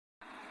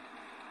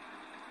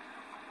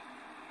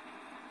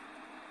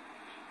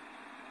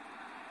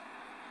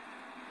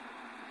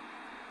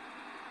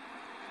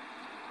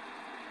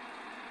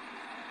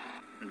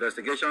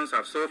Investigations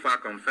have so far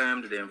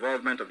confirmed the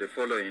involvement of the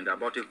following in the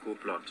abortive coup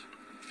plot.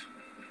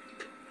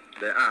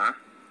 There are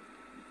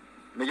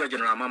Major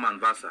General Mamman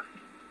Vatsa,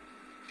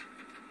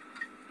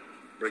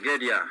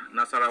 Brigadier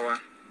Nasarawa,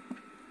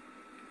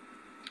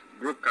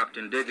 Group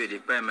Captain David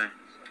Ikpeme,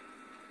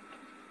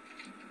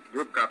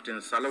 Group Captain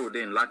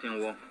Salaudin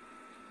Latinwo,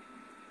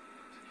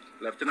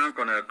 Lieutenant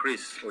Colonel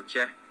Chris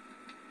Oche,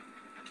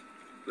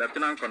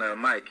 Lieutenant Colonel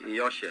Mike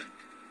Iyorshe,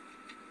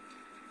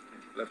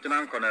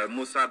 Lieutenant Colonel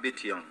Musa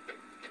Effiong,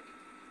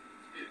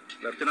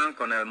 Lieutenant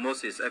Colonel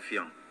Moses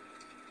Effiong,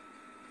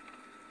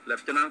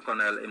 Lieutenant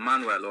Colonel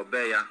Emmanuel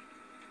Obeya,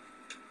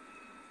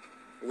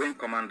 Wing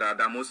Commander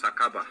Adamu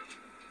Sakaba,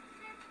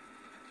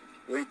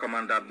 Wing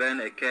Commander Ben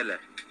Ekele,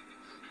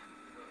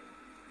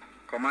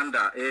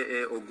 Commander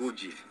A.A.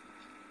 Ogwuji,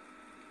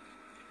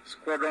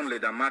 Squadron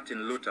Leader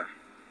Martin Luther,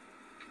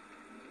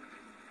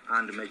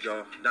 and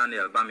Major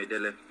Daniel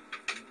Bamidele.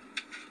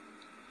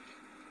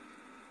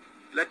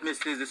 Let me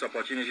seize this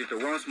opportunity to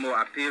once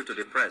more appeal to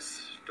the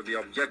press to be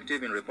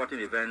objective in reporting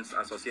events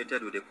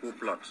associated with the coup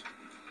plot.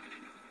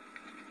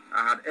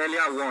 I had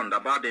earlier warned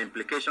about the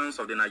implications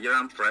of the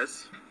Nigerian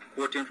press,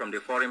 quoting from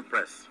the foreign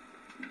press.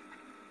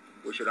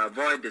 We should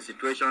avoid the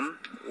situation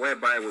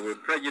whereby we will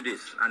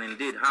prejudice and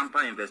indeed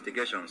hamper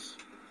investigations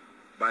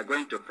by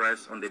going to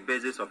press on the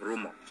basis of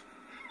rumor.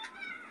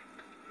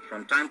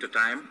 From time to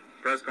time,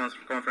 press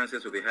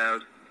conferences will be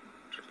held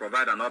to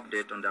provide an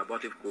update on the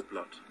abortive coup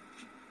plot.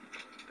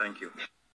 Thank you.